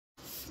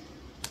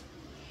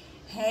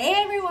Hey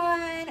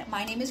everyone,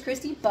 my name is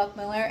Christy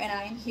Buckmiller and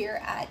I am here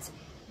at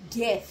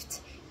Gift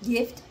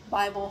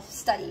Bible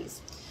Studies.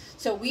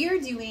 So we are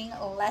doing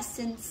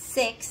lesson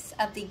 6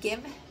 of the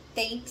Give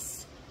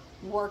Thanks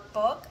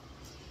workbook.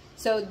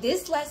 So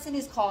this lesson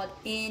is called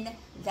In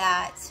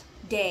That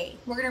Day.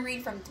 We're going to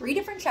read from 3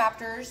 different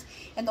chapters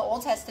in the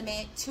Old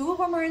Testament. 2 of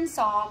them are in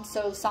Psalms.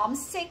 So Psalm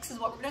 6 is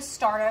what we're going to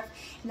start off.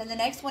 And then the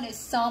next one is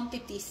Psalm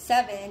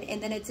 57.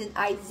 And then it's in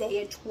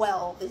Isaiah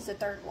 12 is the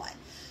third one.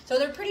 So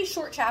they're pretty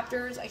short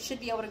chapters. I should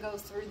be able to go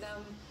through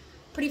them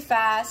pretty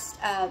fast.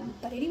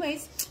 But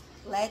anyways,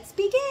 let's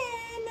begin.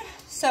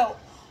 So,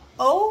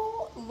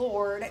 O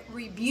Lord,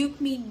 rebuke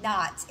me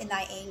not in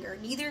thy anger,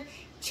 neither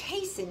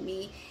chasten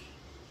me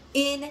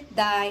in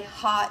thy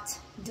hot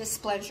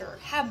displeasure.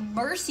 Have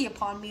mercy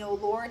upon me, O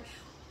Lord,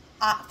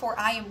 for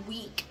I am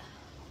weak.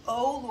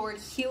 O Lord,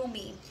 heal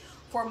me,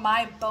 for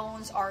my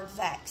bones are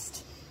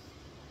vexed.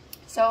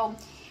 So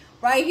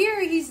right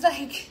here, he's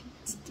like,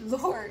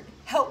 Lord,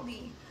 help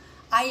me.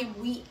 I am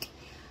weak.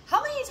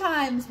 How many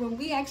times when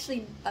we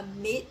actually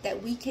admit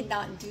that we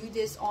cannot do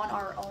this on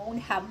our own,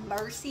 have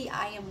mercy,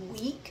 I am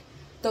weak,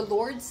 the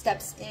Lord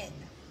steps in.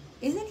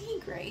 Isn't he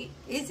great?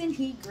 Isn't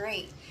he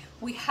great?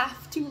 We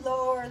have to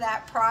lower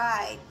that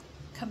pride,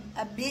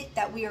 admit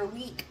that we are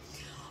weak.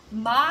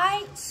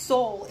 My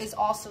soul is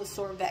also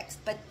sore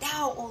vexed, but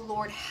thou, O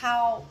Lord,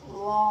 how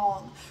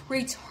long?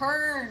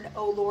 Return,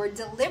 O Lord,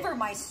 deliver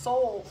my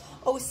soul.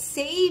 O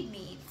save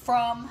me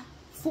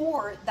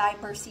for thy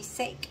mercy's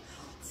sake.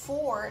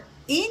 For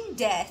in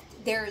death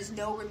there is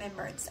no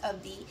remembrance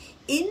of thee.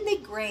 In the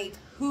grave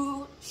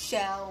who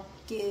shall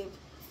give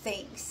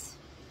thanks?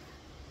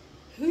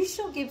 Who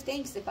shall give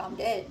thanks if I'm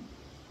dead?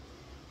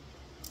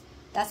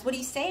 That's what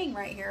he's saying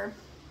right here.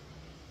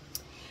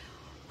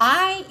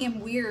 I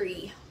am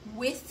weary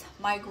with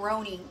my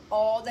groaning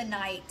all the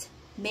night.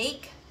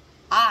 Make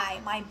I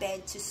my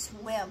bed to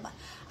swim.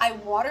 I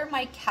water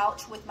my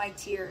couch with my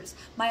tears.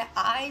 My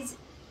eye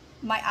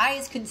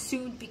is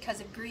consumed because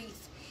of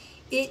grief.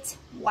 It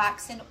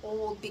waxen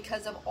old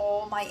because of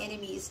all my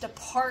enemies.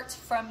 Depart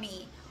from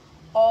me,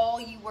 all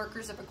you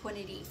workers of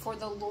iniquity, for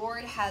the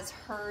Lord has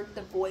heard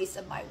the voice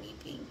of my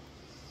weeping.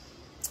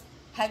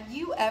 Have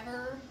you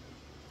ever,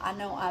 I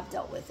know I've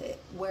dealt with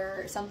it,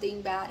 where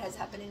something bad has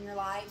happened in your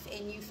life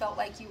and you felt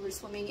like you were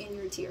swimming in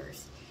your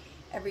tears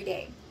every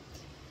day?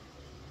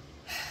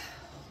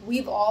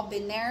 We've all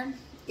been there.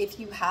 If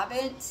you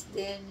haven't,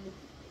 then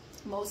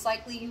most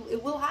likely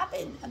it will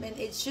happen. I mean,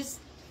 it's just,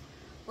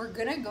 we're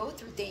going to go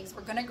through things.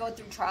 We're going to go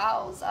through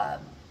trials.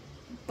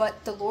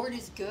 But the Lord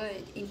is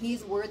good and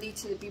he's worthy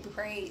to be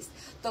praised.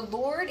 The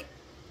Lord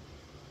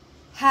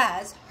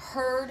has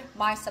heard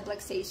my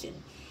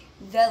supplication.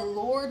 The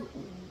Lord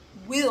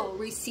will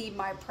receive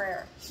my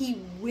prayer. He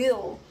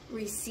will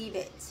receive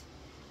it.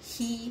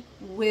 He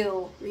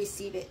will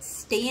receive it.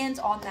 Stand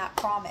on that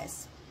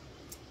promise.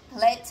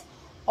 Let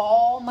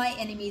all my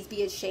enemies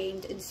be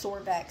ashamed and sore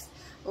vexed.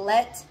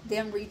 Let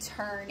them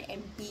return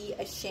and be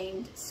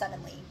ashamed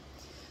suddenly.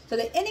 So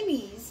the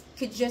enemies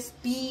could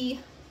just be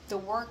the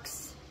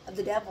works of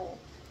the devil,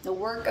 the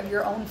work of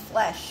your own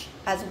flesh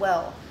as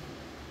well.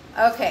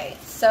 Okay,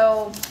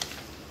 so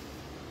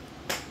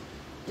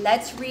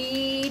let's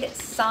read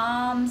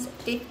Psalms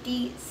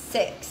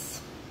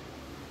 56.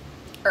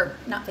 Or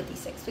not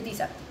 56,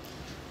 57.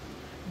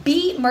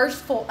 Be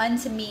merciful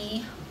unto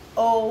me,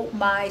 O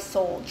my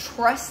soul.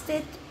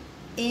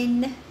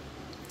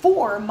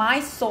 For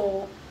my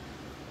soul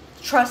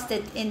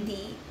trusteth in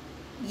thee.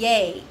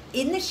 Yea,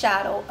 in the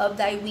shadow of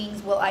thy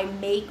wings will I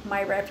make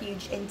my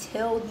refuge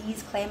until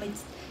these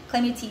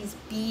calamities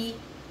be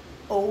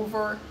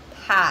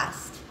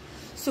overpast.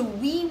 So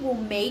we will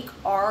make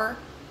our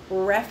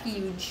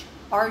refuge,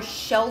 our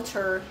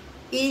shelter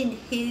in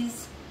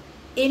his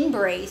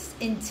embrace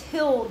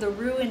until the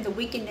ruin, the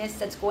wickedness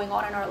that's going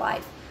on in our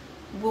life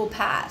will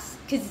pass.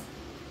 Because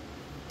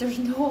there's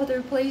no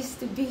other place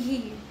to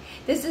be.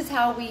 This is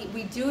how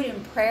we do it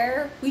in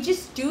prayer. We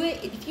just do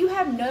it. If you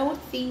have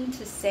nothing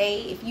to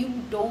say, if you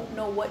don't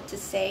know what to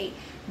say,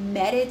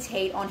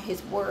 meditate on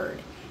his word.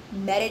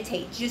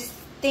 Meditate. Just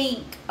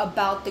think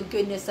about the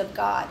goodness of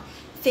God.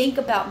 Think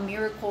about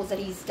miracles that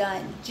he's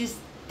done. Just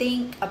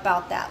think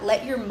about that.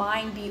 Let your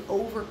mind be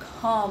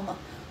overcome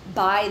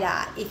by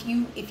that. If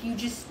you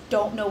just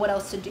don't know what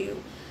else to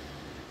do.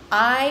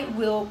 I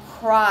will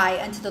cry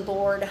unto the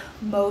Lord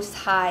Most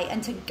High,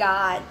 unto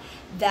God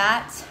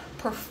that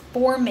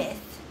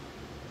performeth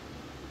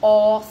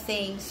all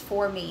things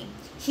for me.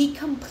 He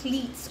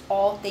completes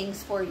all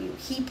things for you.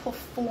 He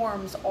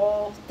performs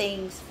all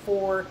things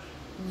for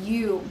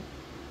you.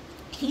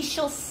 He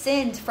shall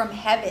send from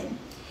heaven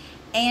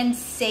and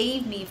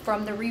save me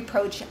from the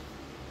reproach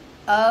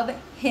of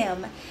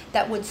him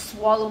that would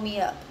swallow me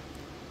up.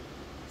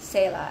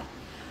 Selah.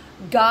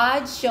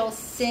 God shall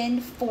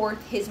send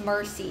forth his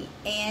mercy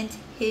and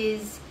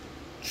his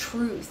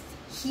truth.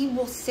 He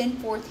will send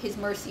forth his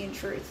mercy and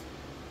truth.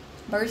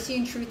 Mercy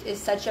and truth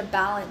is such a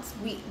balance.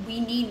 We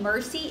need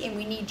mercy and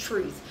we need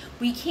truth.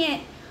 We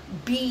can't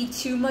be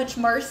too much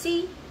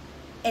mercy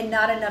and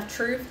not enough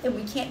truth, and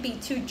we can't be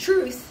too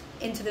truth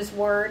into this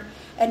word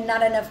and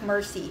not enough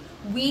mercy.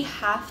 We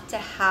have to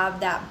have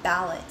that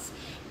balance.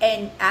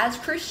 And as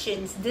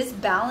Christians, this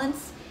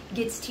balance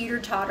gets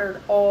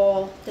teeter-tottered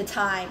all the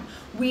time.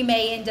 We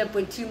may end up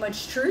with too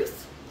much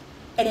truth,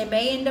 and it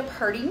may end up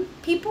hurting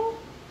people,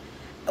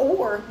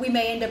 or we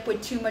may end up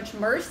with too much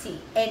mercy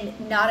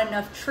and not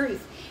enough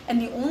truth.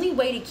 And the only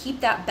way to keep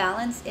that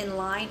balance in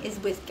line is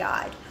with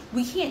God.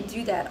 We can't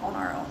do that on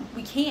our own.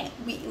 We can't.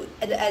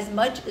 As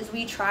much as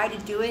we try to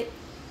do it,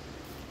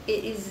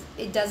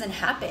 it doesn't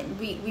happen.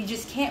 We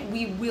just can't.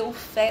 We will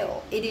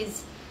fail. It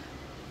is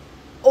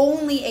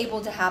only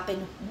able to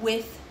happen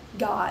with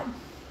God.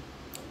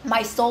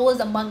 My soul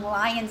is among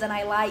lions, and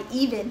I lie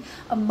even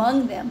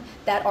among them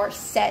that are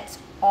set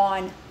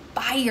on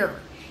fire.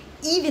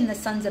 Even the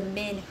sons of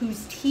men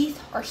whose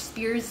teeth are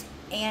spears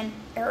and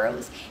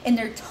arrows, and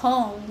their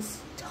tongue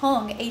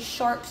a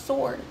sharp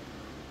sword.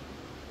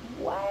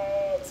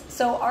 What?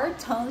 So our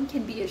tongue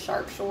can be a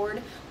sharp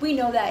sword. We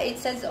know that. It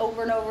says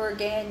over and over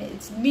again.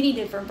 It's many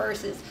different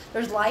verses.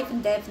 There's life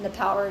and death in the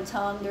power of the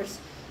tongue. There's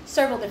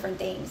several different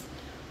things.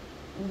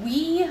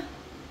 We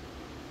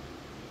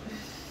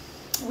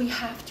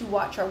have to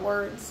watch our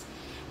words.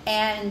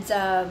 And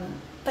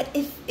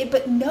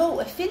but no,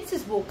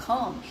 offenses will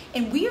come,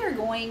 and we are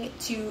going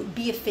to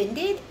be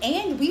offended,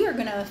 and we are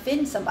going to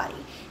offend somebody.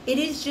 It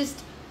is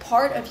just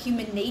part of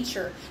human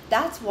nature.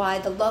 That's why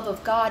the love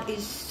of God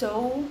is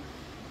so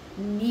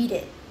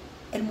needed.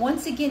 And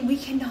once again, we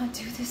cannot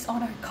do this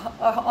on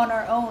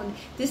our own.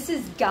 This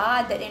is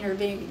God that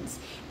intervenes.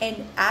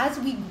 And as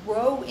we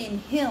grow in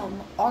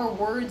Him, our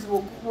words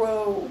will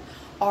grow,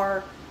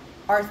 our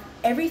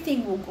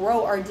everything will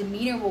grow, our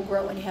demeanor will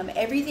grow in Him.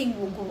 Everything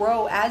will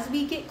grow as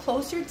we get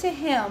closer to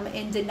Him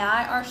and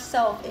deny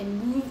ourselves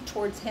and move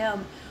towards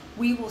Him.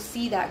 We will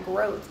see that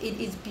growth. It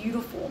is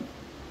beautiful.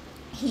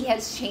 He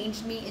has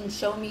changed me and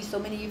shown me so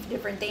many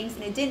different things,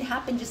 and it didn't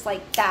happen just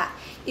like that.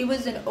 It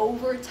was an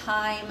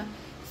overtime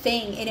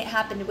thing, and it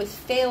happened with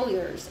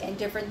failures and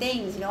different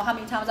things. You know how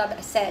many times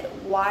I've said,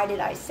 why did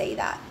I say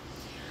that?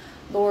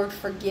 Lord,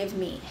 forgive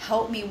me.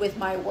 Help me with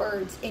my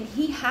words. And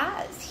He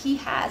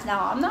has.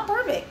 Now, I'm not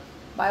perfect,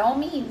 by all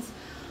means.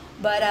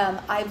 But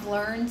I've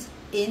learned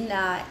in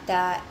that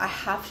I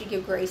have to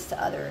give grace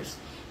to others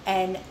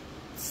and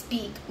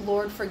speak,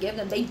 Lord, forgive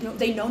them.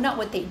 They know not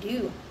what they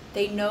do.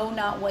 They know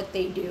not what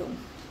they do.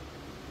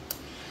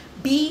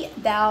 Be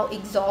thou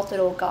exalted,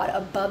 O God,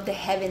 above the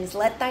heavens.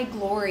 Let thy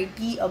glory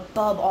be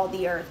above all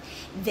the earth.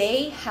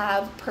 They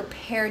have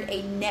prepared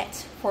a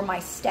net for my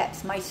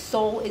steps. My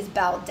soul is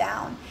bowed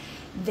down.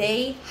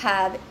 They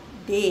have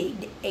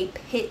digged a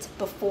pit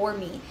before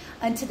me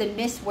unto the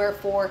midst,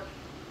 wherefore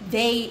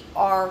they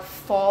are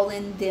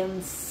fallen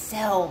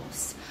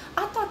themselves.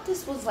 I thought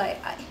this was like,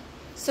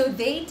 so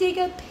they dig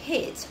a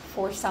pit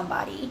for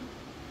somebody,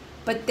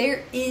 but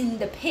they're in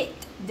the pit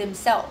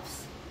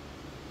themselves.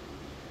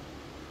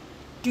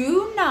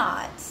 Do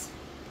not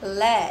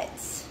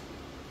let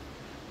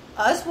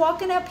us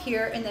walking up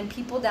here and then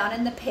people down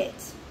in the pit,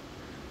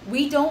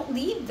 we don't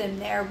leave them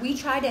there. We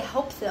try to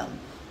help them.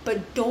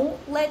 But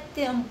don't let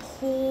them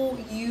pull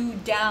you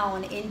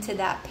down into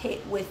that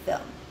pit with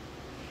them.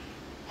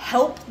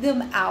 Help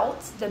them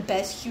out the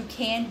best you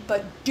can,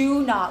 but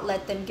do not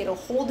let them get a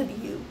hold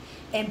of you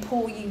and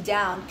pull you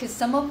down, because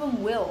some of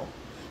them will.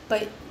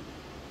 But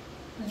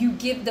you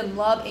give them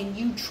love and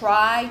you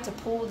try to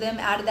pull them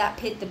out of that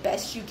pit the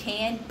best you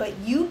can, but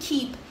you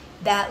keep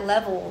that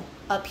level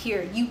up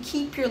here. You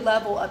keep your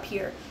level up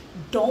here.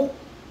 Don't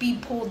be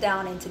pulled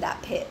down into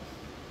that pit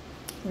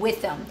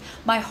with them.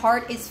 My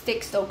heart is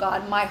fixed, O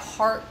God. My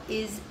heart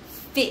is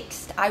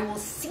fixed. I will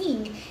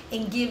sing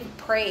and give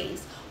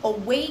praise.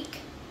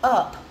 Awake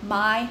up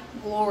my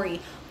glory.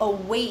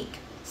 Awake,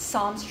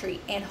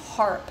 psalmistry and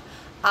harp.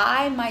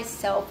 I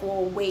myself will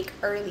awake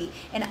early,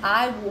 and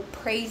I will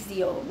praise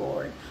thee, O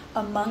Lord,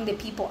 among the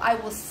people. I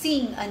will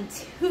sing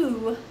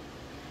unto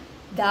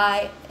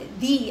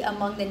thee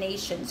among the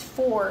nations,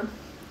 for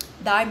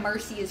thy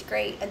mercy is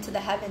great unto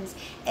the heavens,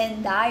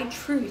 and thy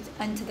truth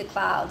unto the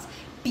clouds.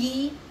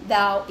 Be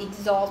thou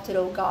exalted,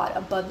 O God,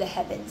 above the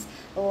heavens.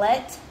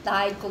 Let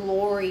thy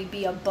glory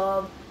be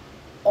above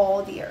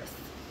all the earth.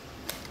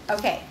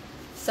 Okay,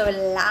 so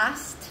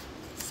last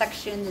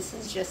section, this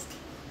is just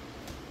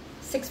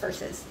 6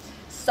 verses.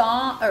 It's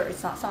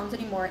not Psalms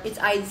anymore. It's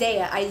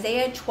Isaiah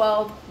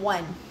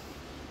 12:1.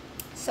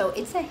 So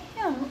it's a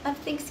hymn of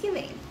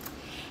thanksgiving.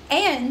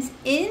 And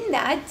in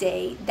that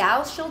day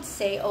thou shalt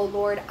say, O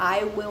Lord,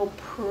 I will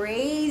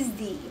praise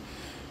thee,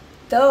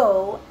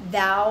 though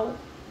thou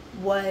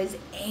was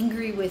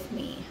angry with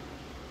me.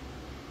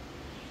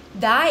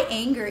 Thy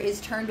anger is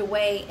turned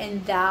away,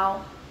 and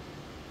thou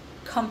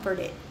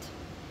comforted.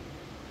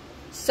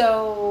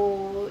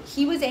 So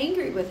he was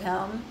angry with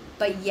him,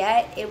 but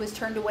yet it was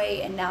turned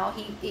away, and now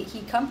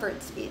he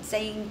comforts. It's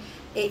saying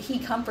he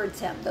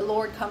comforts him. The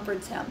Lord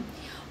comforts him.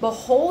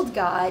 Behold,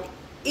 God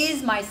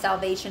is my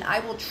salvation. I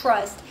will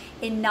trust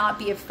and not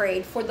be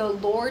afraid. For the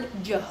Lord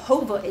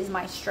Jehovah is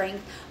my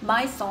strength,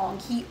 my song.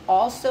 He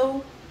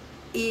also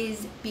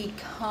is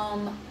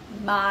become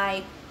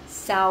my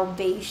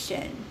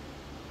salvation.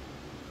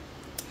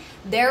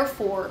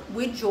 Therefore,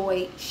 with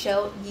joy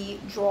shall ye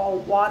draw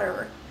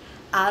water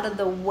out of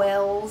the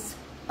wells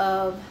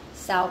of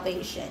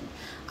salvation.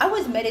 I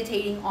was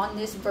meditating on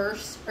this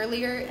verse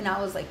earlier, and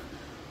I was like,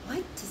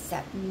 what does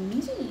that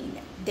mean?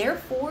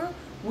 Therefore,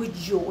 with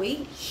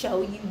joy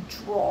shall you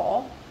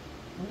draw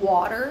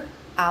water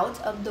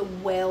out of the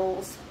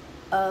wells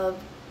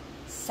of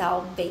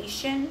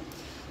salvation.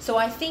 So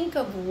I think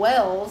of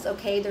wells,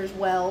 okay, there's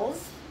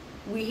wells.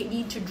 We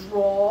need to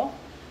draw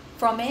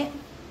from it.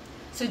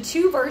 So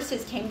two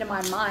verses came to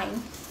my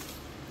mind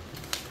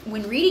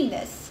when reading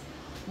this.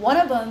 One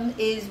of them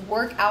is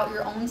work out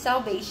your own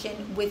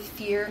salvation with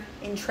fear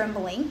and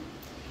trembling.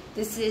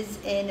 This is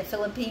in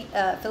Philippians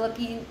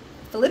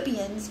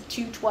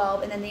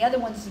 2:12, and then the other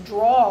one's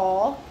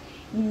draw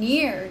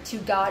near to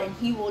God and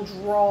he will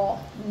draw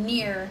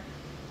near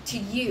to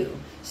you.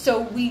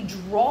 So we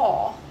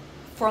draw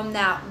from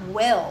that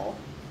well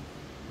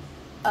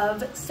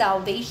of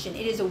salvation.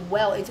 It is a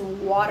well, it's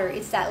water,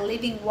 it's that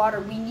living water.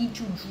 We need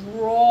to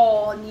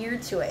draw near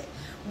to it.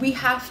 We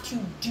have to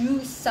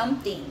do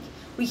something.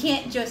 We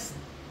can't just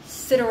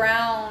sit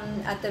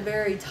around at the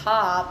very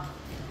top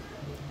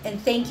and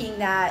thinking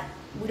that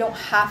we don't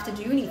have to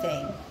do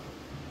anything.